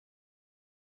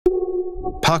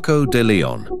Paco de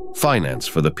Leon, Finance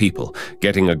for the People,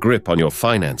 getting a grip on your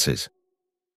finances.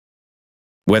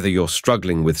 Whether you're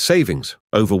struggling with savings,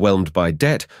 overwhelmed by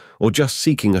debt, or just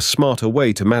seeking a smarter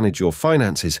way to manage your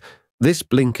finances, this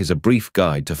blink is a brief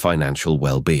guide to financial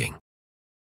well-being.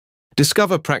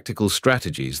 Discover practical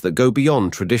strategies that go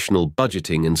beyond traditional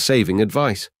budgeting and saving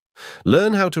advice.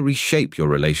 Learn how to reshape your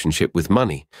relationship with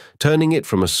money, turning it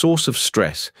from a source of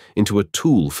stress into a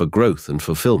tool for growth and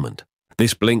fulfillment.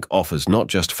 This blink offers not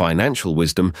just financial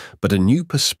wisdom, but a new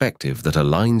perspective that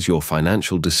aligns your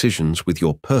financial decisions with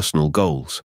your personal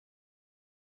goals.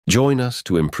 Join us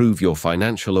to improve your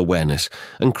financial awareness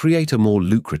and create a more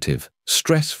lucrative,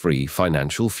 stress-free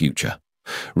financial future.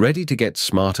 Ready to get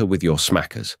smarter with your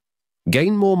smackers?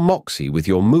 Gain more moxie with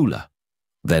your moolah?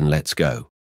 Then let's go.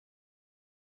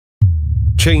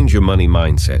 Change your money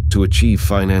mindset to achieve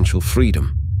financial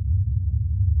freedom.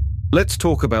 Let's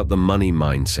talk about the money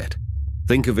mindset.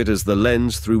 Think of it as the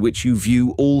lens through which you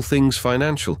view all things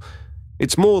financial.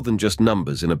 It's more than just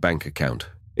numbers in a bank account.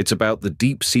 It's about the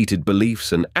deep-seated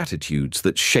beliefs and attitudes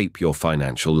that shape your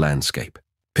financial landscape.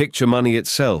 Picture money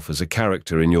itself as a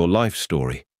character in your life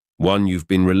story, one you've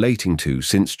been relating to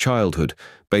since childhood,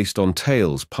 based on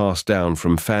tales passed down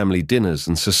from family dinners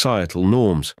and societal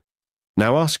norms.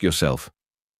 Now ask yourself,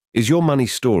 is your money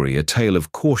story a tale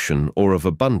of caution or of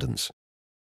abundance?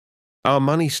 Our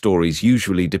money stories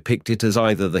usually depict it as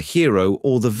either the hero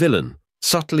or the villain,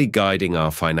 subtly guiding our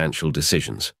financial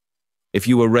decisions. If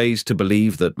you were raised to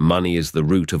believe that money is the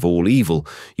root of all evil,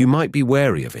 you might be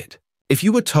wary of it. If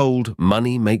you were told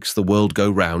money makes the world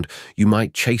go round, you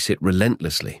might chase it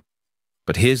relentlessly.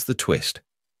 But here's the twist.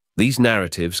 These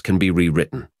narratives can be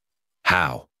rewritten.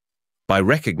 How? By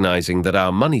recognizing that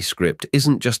our money script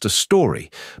isn't just a story,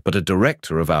 but a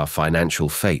director of our financial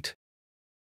fate.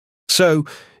 So,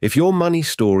 if your money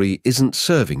story isn't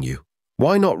serving you,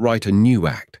 why not write a new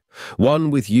act? One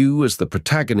with you as the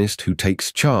protagonist who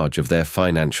takes charge of their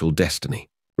financial destiny.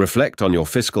 Reflect on your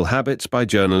fiscal habits by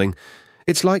journaling.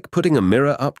 It's like putting a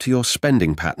mirror up to your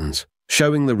spending patterns,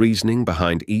 showing the reasoning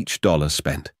behind each dollar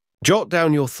spent. Jot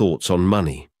down your thoughts on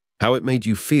money, how it made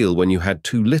you feel when you had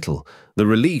too little, the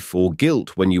relief or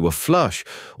guilt when you were flush,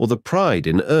 or the pride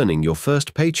in earning your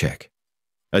first paycheck.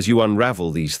 As you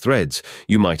unravel these threads,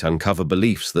 you might uncover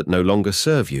beliefs that no longer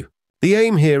serve you. The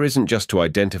aim here isn't just to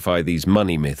identify these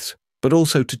money myths, but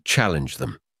also to challenge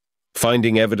them.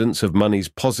 Finding evidence of money's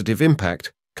positive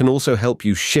impact can also help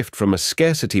you shift from a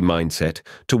scarcity mindset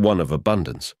to one of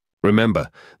abundance. Remember,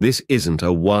 this isn't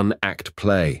a one-act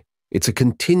play. It's a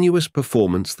continuous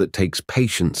performance that takes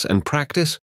patience and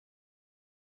practice.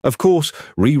 Of course,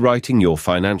 rewriting your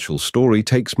financial story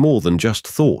takes more than just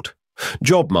thought.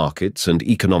 Job markets and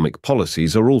economic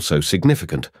policies are also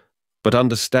significant, but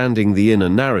understanding the inner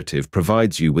narrative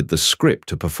provides you with the script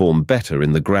to perform better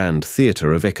in the grand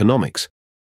theatre of economics.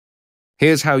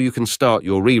 Here's how you can start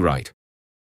your rewrite.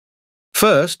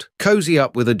 First, cozy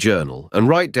up with a journal and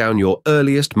write down your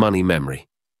earliest money memory.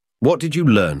 What did you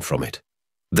learn from it?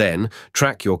 Then,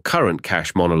 track your current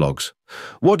cash monologues.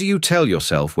 What do you tell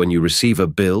yourself when you receive a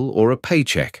bill or a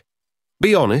paycheck?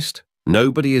 Be honest,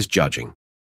 nobody is judging.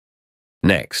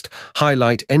 Next,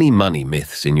 highlight any money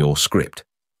myths in your script.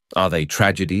 Are they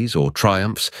tragedies or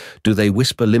triumphs? Do they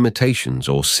whisper limitations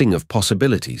or sing of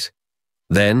possibilities?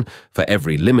 Then, for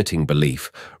every limiting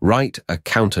belief, write a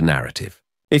counter-narrative.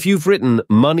 If you've written,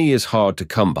 "Money is hard to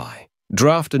come by,"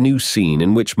 draft a new scene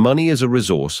in which money is a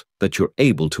resource that you're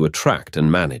able to attract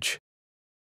and manage.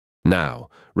 Now,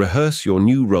 rehearse your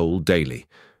new role daily.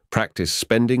 Practice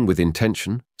spending with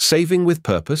intention, saving with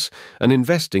purpose, and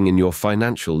investing in your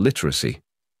financial literacy.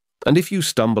 And if you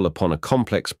stumble upon a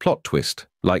complex plot twist,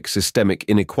 like systemic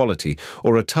inequality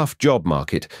or a tough job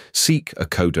market, seek a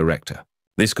co-director.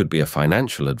 This could be a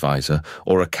financial advisor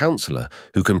or a counselor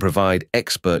who can provide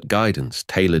expert guidance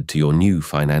tailored to your new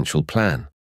financial plan.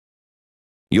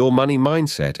 Your money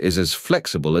mindset is as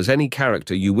flexible as any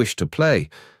character you wish to play,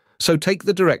 so take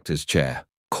the director's chair,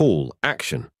 call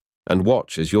action, and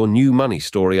watch as your new money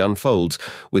story unfolds,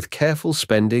 with careful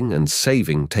spending and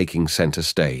saving taking center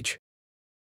stage.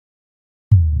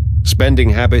 Spending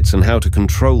habits and how to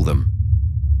control them.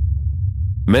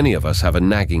 Many of us have a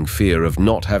nagging fear of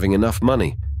not having enough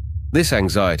money. This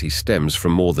anxiety stems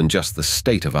from more than just the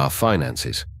state of our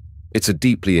finances. It's a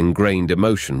deeply ingrained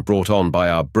emotion brought on by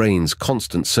our brain's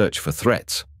constant search for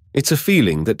threats. It's a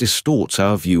feeling that distorts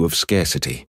our view of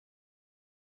scarcity.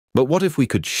 But what if we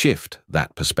could shift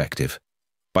that perspective?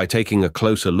 By taking a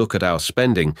closer look at our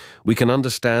spending, we can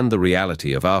understand the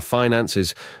reality of our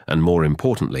finances and, more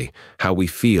importantly, how we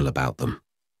feel about them.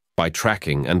 By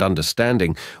tracking and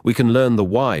understanding, we can learn the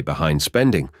why behind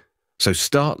spending. So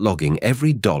start logging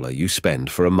every dollar you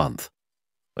spend for a month.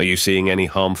 Are you seeing any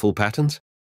harmful patterns?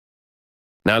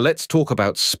 Now let's talk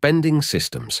about spending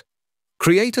systems.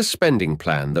 Create a spending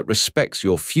plan that respects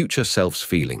your future self's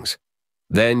feelings.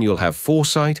 Then you'll have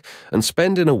foresight and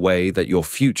spend in a way that your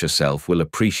future self will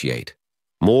appreciate.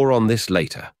 More on this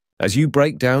later. As you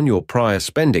break down your prior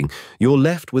spending, you're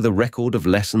left with a record of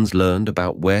lessons learned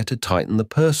about where to tighten the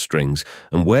purse strings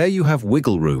and where you have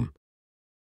wiggle room.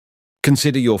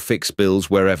 Consider your fixed bills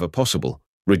wherever possible,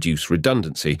 reduce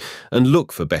redundancy, and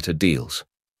look for better deals.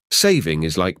 Saving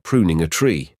is like pruning a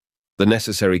tree. The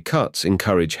necessary cuts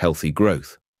encourage healthy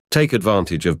growth. Take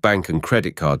advantage of bank and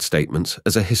credit card statements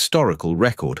as a historical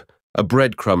record, a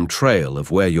breadcrumb trail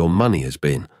of where your money has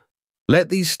been. Let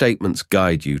these statements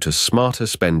guide you to smarter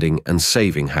spending and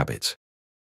saving habits.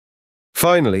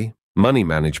 Finally, money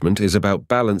management is about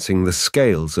balancing the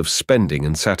scales of spending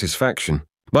and satisfaction.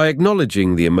 By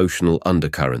acknowledging the emotional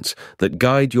undercurrents that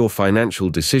guide your financial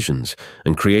decisions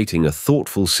and creating a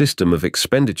thoughtful system of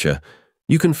expenditure,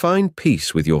 you can find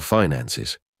peace with your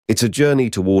finances. It's a journey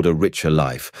toward a richer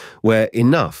life, where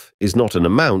enough is not an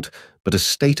amount, but a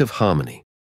state of harmony.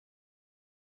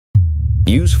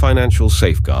 Use financial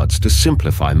safeguards to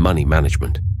simplify money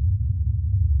management.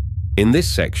 In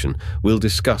this section, we'll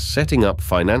discuss setting up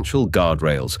financial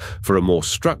guardrails for a more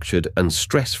structured and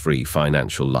stress-free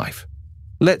financial life.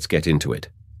 Let's get into it.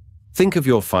 Think of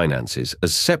your finances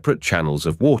as separate channels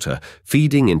of water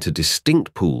feeding into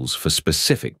distinct pools for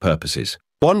specific purposes.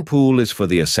 One pool is for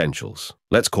the essentials.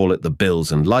 Let's call it the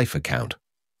bills and life account.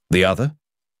 The other?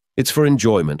 It's for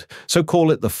enjoyment, so call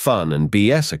it the fun and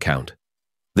BS account.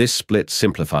 This split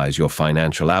simplifies your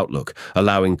financial outlook,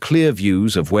 allowing clear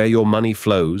views of where your money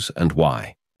flows and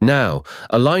why. Now,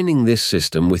 aligning this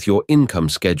system with your income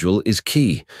schedule is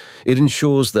key. It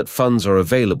ensures that funds are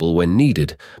available when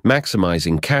needed,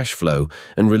 maximizing cash flow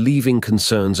and relieving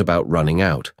concerns about running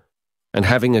out. And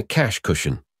having a cash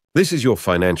cushion. This is your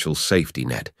financial safety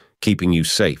net, keeping you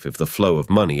safe if the flow of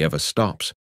money ever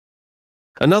stops.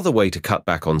 Another way to cut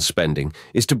back on spending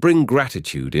is to bring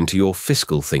gratitude into your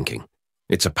fiscal thinking.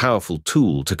 It's a powerful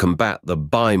tool to combat the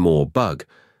buy more bug.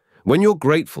 When you're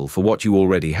grateful for what you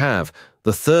already have,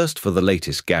 the thirst for the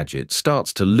latest gadget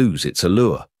starts to lose its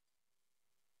allure.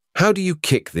 How do you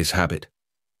kick this habit?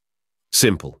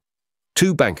 Simple.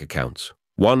 2 bank accounts,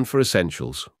 one for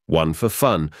essentials, one for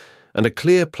fun, and a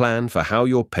clear plan for how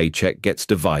your paycheck gets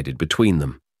divided between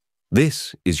them.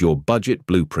 This is your budget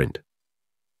blueprint.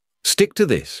 Stick to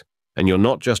this, and you're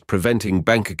not just preventing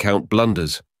bank account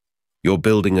blunders. You're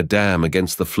building a dam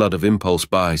against the flood of impulse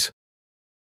buys.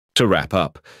 To wrap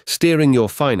up, steering your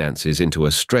finances into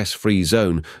a stress-free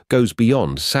zone goes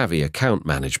beyond savvy account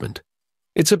management.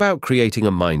 It's about creating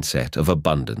a mindset of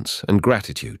abundance and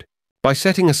gratitude. By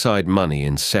setting aside money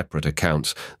in separate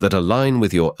accounts that align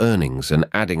with your earnings and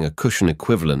adding a cushion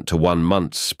equivalent to 1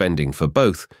 month's spending for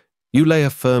both, you lay a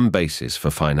firm basis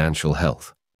for financial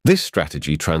health. This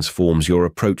strategy transforms your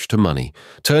approach to money,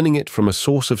 turning it from a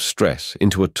source of stress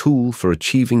into a tool for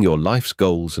achieving your life's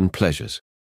goals and pleasures.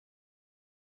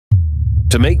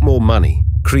 To make more money,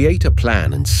 create a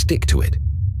plan and stick to it.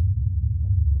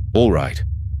 All right,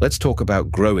 let's talk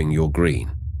about growing your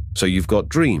green. So you've got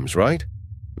dreams, right?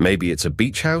 Maybe it's a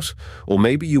beach house, or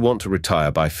maybe you want to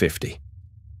retire by 50.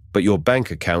 But your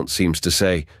bank account seems to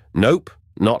say, nope,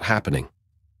 not happening.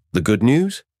 The good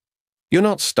news? You're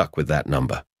not stuck with that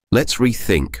number. Let's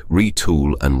rethink,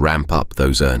 retool, and ramp up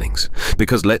those earnings.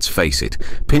 Because let's face it,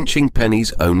 pinching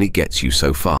pennies only gets you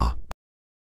so far.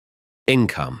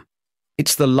 Income.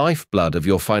 It's the lifeblood of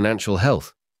your financial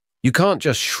health. You can't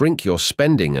just shrink your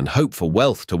spending and hope for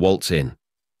wealth to waltz in.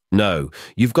 No,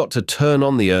 you've got to turn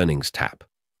on the earnings tap.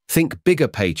 Think bigger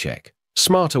paycheck,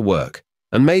 smarter work,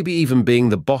 and maybe even being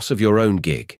the boss of your own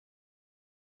gig.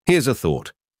 Here's a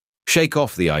thought. Shake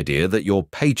off the idea that your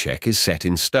paycheck is set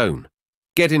in stone.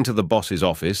 Get into the boss's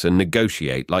office and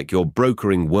negotiate like you're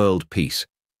brokering world peace.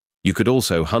 You could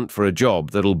also hunt for a job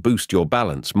that'll boost your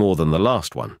balance more than the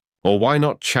last one. Or why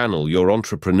not channel your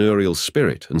entrepreneurial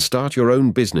spirit and start your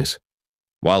own business?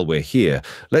 While we're here,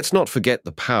 let's not forget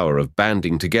the power of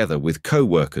banding together with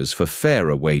co-workers for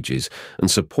fairer wages and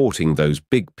supporting those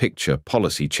big-picture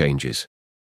policy changes.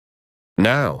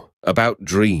 Now, about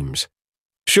dreams.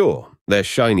 Sure, they're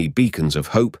shiny beacons of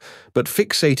hope, but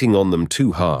fixating on them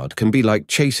too hard can be like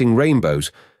chasing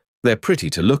rainbows. They're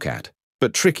pretty to look at,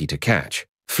 but tricky to catch.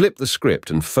 Flip the script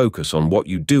and focus on what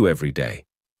you do every day.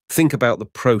 Think about the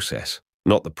process,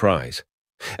 not the prize.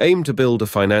 Aim to build a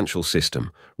financial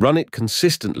system, run it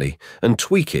consistently, and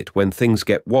tweak it when things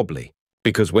get wobbly.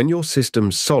 Because when your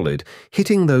system's solid,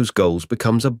 hitting those goals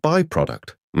becomes a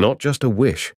byproduct, not just a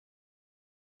wish.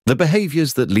 The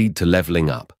behaviors that lead to leveling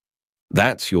up.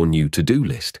 That's your new to-do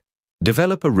list.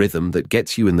 Develop a rhythm that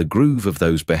gets you in the groove of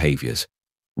those behaviors.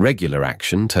 Regular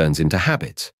action turns into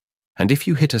habits. And if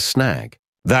you hit a snag,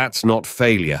 that's not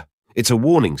failure. It's a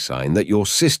warning sign that your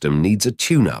system needs a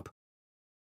tune-up.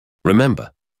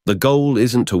 Remember, the goal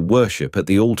isn't to worship at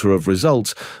the altar of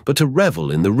results, but to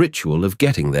revel in the ritual of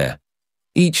getting there.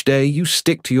 Each day you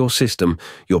stick to your system,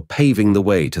 you're paving the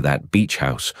way to that beach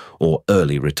house or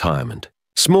early retirement.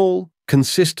 Small,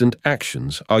 consistent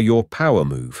actions are your power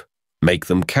move. Make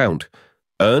them count.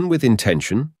 Earn with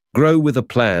intention, grow with a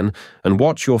plan, and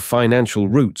watch your financial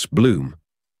roots bloom.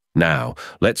 Now,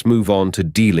 let's move on to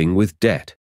dealing with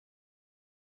debt.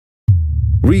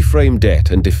 Reframe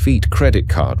debt and defeat credit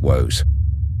card woes.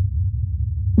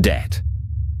 Debt.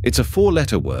 It's a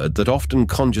four-letter word that often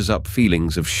conjures up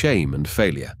feelings of shame and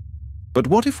failure. But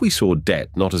what if we saw debt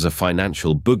not as a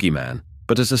financial boogeyman,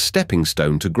 but as a stepping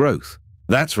stone to growth?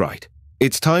 That's right.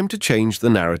 It's time to change the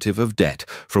narrative of debt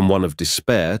from one of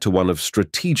despair to one of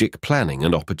strategic planning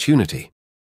and opportunity.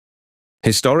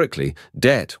 Historically,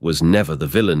 debt was never the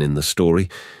villain in the story.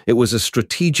 It was a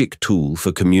strategic tool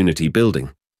for community building.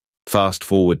 Fast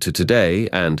forward to today,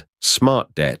 and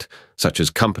smart debt, such as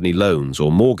company loans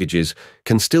or mortgages,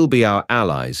 can still be our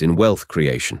allies in wealth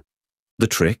creation. The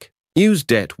trick? Use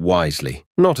debt wisely,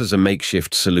 not as a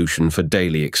makeshift solution for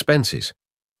daily expenses.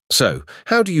 So,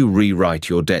 how do you rewrite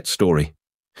your debt story?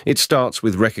 It starts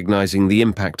with recognizing the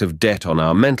impact of debt on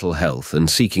our mental health and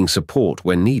seeking support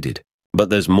when needed. But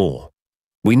there's more.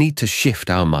 We need to shift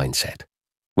our mindset.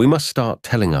 We must start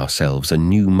telling ourselves a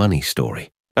new money story.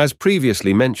 As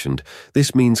previously mentioned,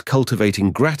 this means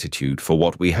cultivating gratitude for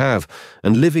what we have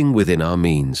and living within our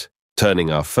means,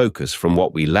 turning our focus from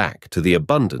what we lack to the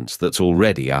abundance that's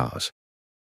already ours.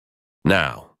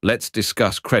 Now, let's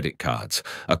discuss credit cards,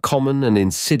 a common and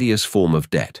insidious form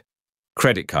of debt.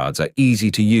 Credit cards are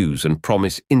easy to use and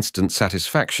promise instant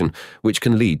satisfaction, which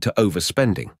can lead to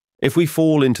overspending. If we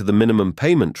fall into the minimum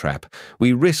payment trap,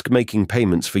 we risk making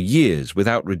payments for years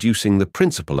without reducing the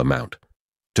principal amount.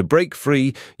 To break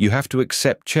free, you have to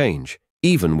accept change,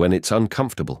 even when it's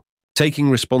uncomfortable. Taking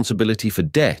responsibility for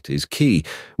debt is key,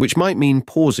 which might mean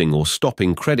pausing or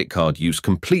stopping credit card use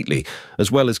completely,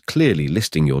 as well as clearly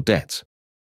listing your debts.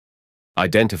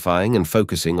 Identifying and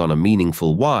focusing on a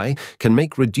meaningful why can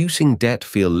make reducing debt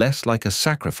feel less like a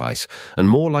sacrifice and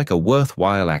more like a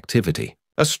worthwhile activity.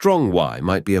 A strong why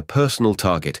might be a personal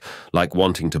target, like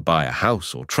wanting to buy a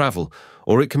house or travel,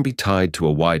 or it can be tied to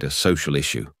a wider social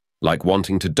issue, like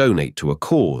wanting to donate to a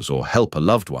cause or help a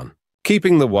loved one.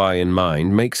 Keeping the why in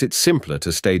mind makes it simpler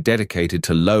to stay dedicated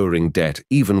to lowering debt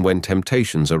even when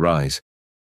temptations arise.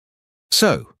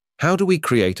 So, how do we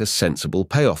create a sensible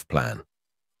payoff plan?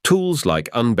 Tools like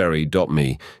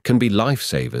Unburied.me can be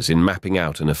lifesavers in mapping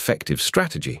out an effective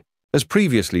strategy. As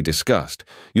previously discussed,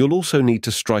 you'll also need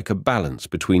to strike a balance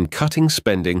between cutting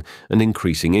spending and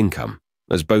increasing income,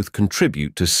 as both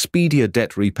contribute to speedier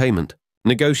debt repayment.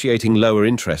 Negotiating lower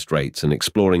interest rates and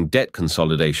exploring debt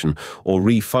consolidation or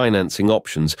refinancing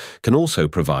options can also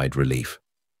provide relief.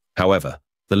 However,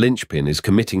 the linchpin is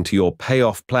committing to your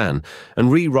payoff plan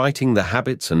and rewriting the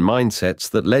habits and mindsets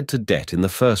that led to debt in the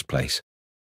first place.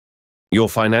 Your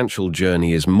financial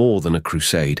journey is more than a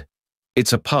crusade.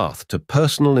 It's a path to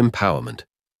personal empowerment.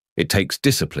 It takes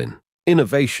discipline,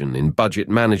 innovation in budget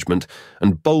management,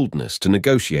 and boldness to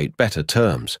negotiate better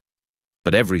terms.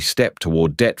 But every step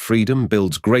toward debt freedom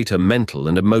builds greater mental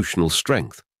and emotional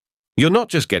strength. You're not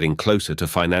just getting closer to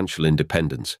financial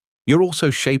independence, you're also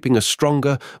shaping a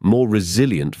stronger, more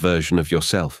resilient version of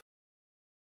yourself.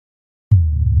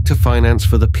 To Finance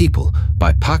for the People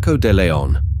by Paco de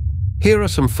Leon. Here are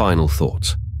some final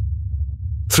thoughts.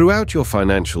 Throughout your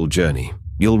financial journey,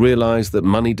 you'll realize that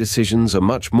money decisions are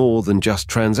much more than just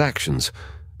transactions.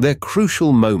 They're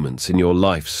crucial moments in your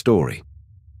life story.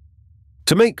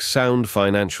 To make sound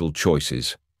financial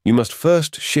choices, you must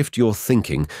first shift your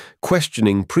thinking,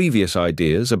 questioning previous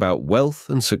ideas about wealth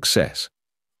and success.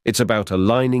 It's about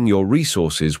aligning your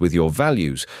resources with your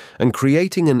values and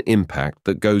creating an impact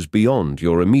that goes beyond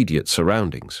your immediate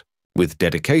surroundings. With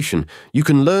dedication, you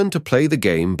can learn to play the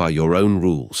game by your own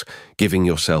rules, giving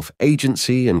yourself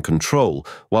agency and control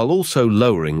while also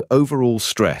lowering overall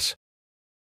stress.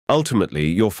 Ultimately,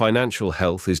 your financial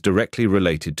health is directly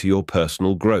related to your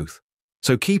personal growth.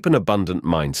 So keep an abundant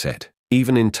mindset,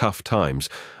 even in tough times,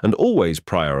 and always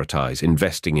prioritize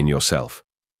investing in yourself.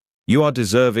 You are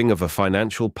deserving of a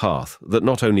financial path that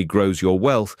not only grows your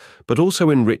wealth, but also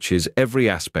enriches every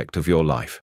aspect of your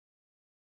life.